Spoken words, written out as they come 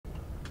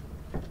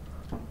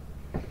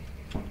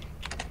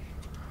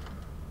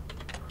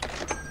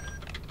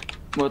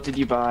What did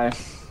you buy?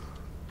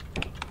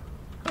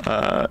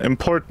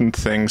 Important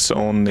things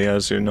only,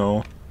 as you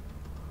know.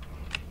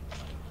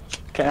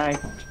 Can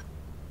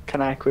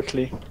I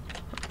quickly?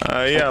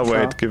 Yeah,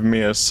 wait, give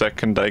me a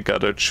second. I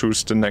gotta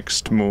choose the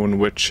next moon,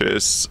 which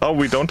is... Oh,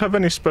 we don't have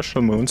any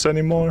special moons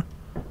anymore?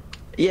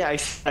 Yeah,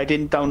 I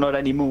didn't download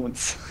any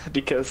moons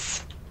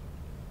because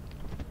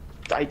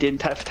I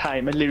didn't have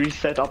time. I literally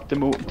set up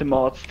the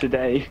mods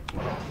today.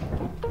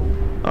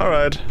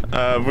 Alright,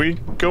 we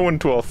go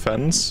into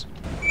offense.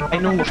 I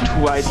know of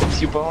 2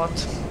 items you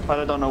bought, but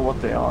I don't know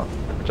what they are.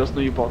 I just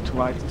know you bought 2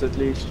 items at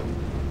least.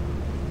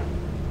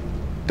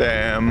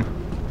 Damn.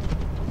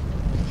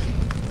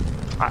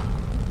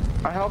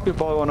 I hope you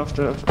bought one of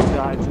the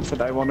items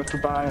that I wanted to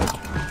buy.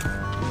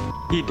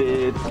 He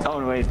did.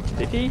 Oh wait,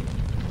 did he?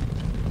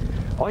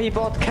 Oh, he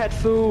bought cat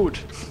food!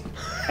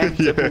 And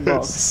the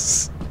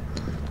boombox.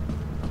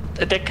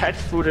 The cat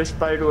food is,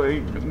 by the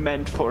way,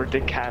 meant for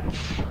the cats.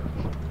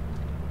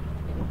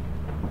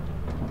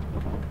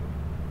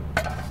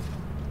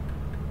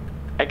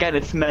 Again,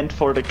 it's meant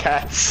for the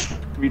cats.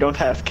 We don't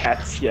have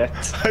cats yet.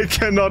 I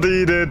cannot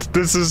eat it.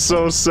 This is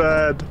so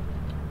sad.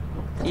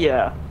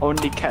 Yeah,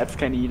 only cats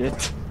can eat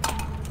it.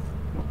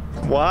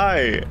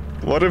 Why?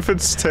 What if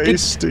it's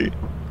tasty?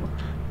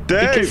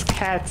 Dave! Because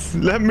cats...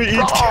 Let me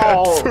eat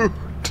cat food!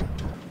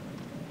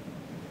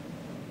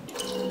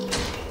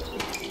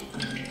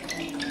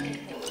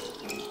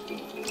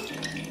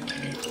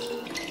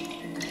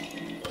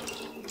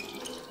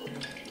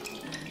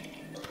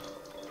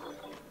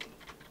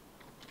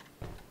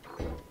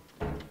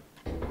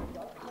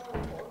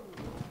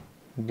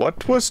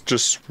 What was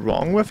just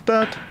wrong with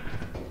that?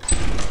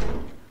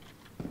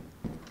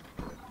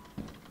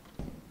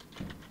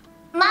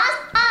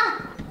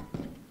 Master!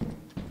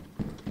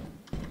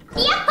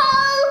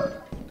 Yahoo!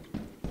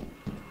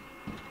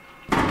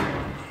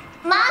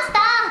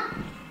 Master!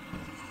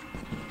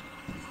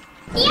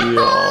 Yahoo!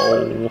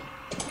 Yo.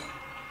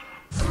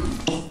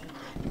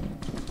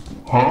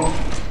 Huh?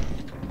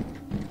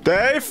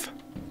 Dave?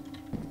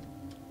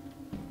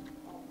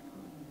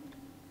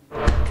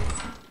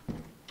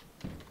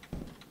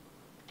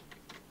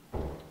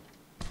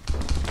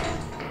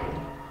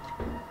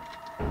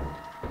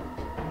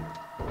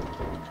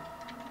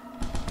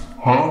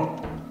 Huh?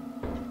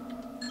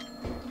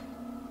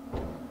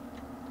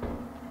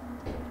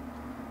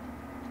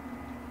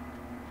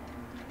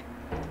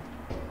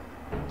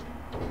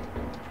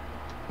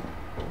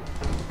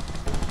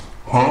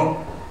 Huh?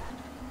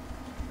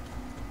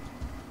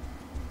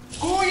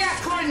 Go ya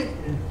cunt!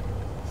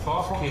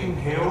 Fucking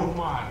hell,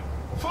 man.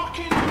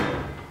 Fucking...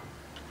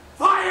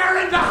 Fire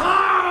in the hole!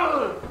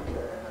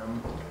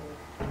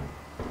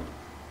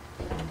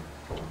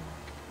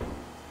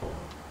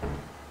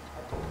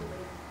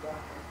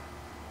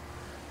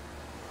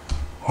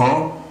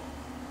 Huh?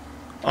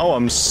 Oh,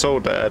 I'm so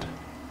dead.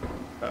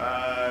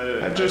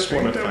 I just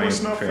want to find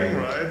was nothing,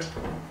 right?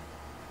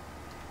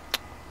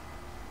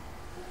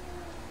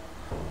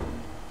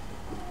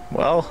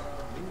 Well...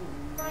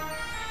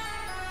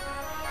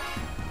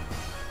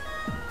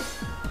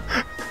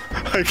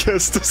 I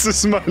guess this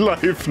is my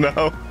life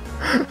now.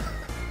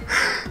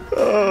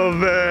 Oh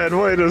man,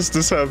 why does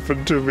this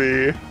happen to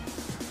me?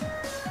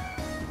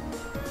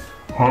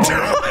 Huh?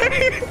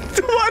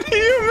 What do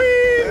you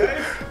mean?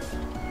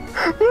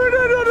 We're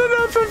not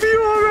enough of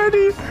you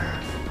already!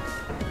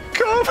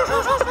 Come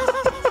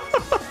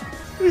on!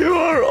 You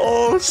are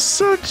all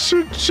such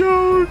a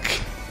joke!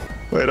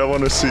 Wait, I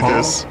want to see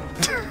this.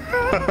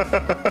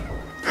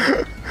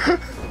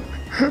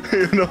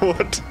 You know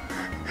what?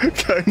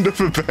 Kind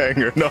of a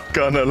banger, not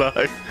gonna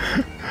lie.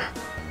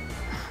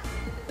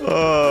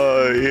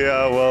 Oh,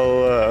 yeah,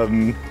 well,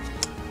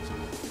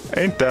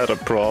 ain't that a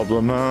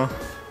problem, huh?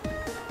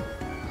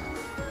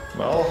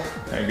 Well,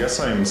 I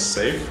guess I'm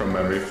safe from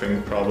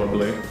everything,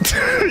 probably.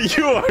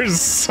 You are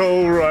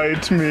so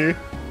right, me.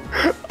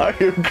 I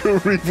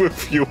agree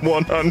with you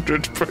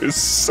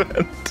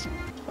 100%.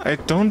 I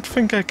don't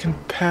think I can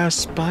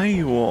pass by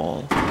you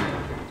all.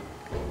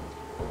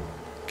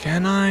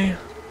 Can I?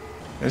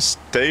 Is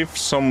Dave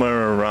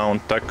somewhere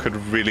around that could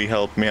really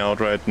help me out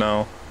right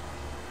now?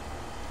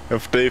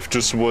 If Dave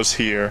just was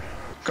here.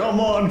 Come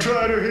on,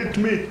 try to hit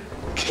me,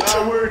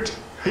 coward!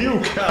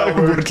 You coward! I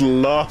would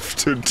love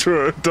to,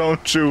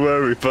 don't you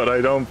worry, but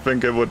I don't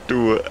think it would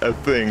do a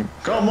thing.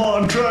 Come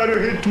on, try to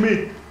hit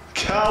me,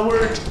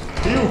 coward!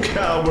 You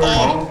coward!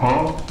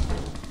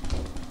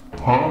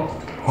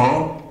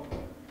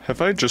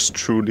 Have I just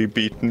truly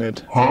beaten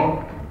it?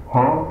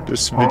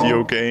 This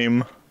video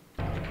game.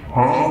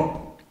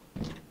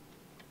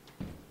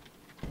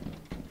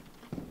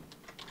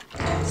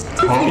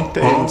 50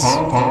 days.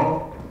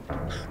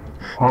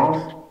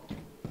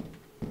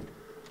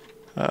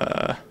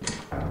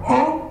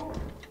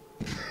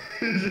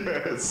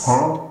 Yes.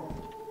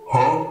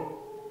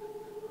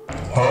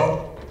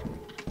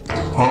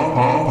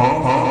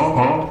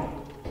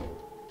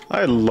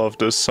 I love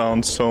this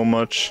sound so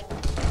much.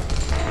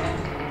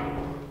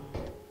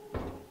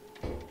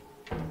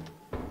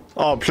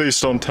 Oh, please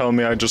don't tell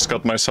me I just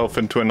got myself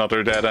into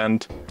another dead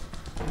end.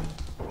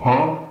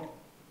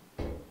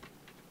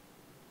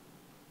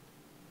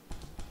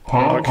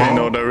 Okay,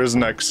 no, there is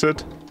an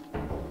exit.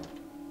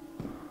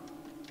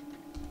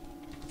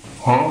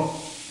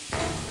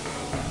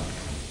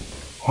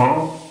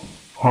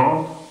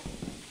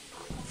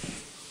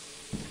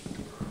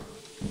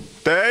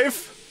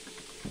 Dave?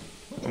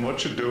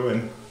 What you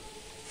doing?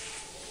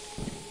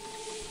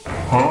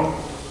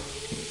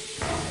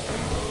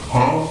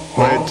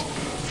 Wait.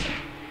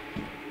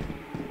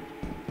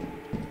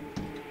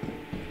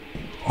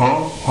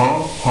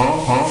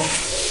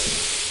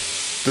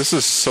 This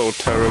is so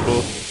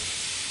terrible.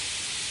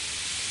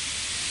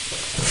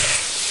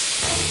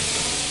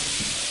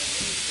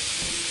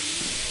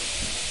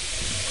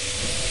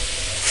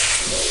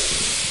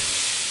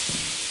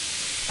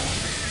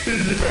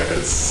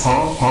 Yes.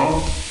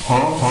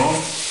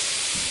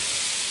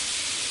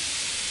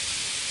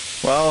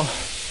 Well,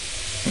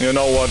 you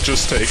know what?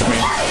 Just take me.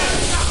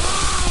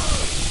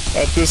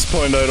 At this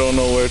point, I don't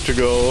know where to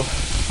go.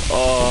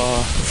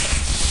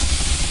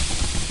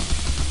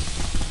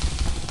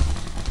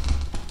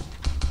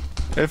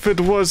 If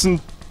it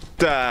wasn't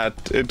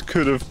that, it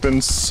could have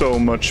been so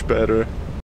much better.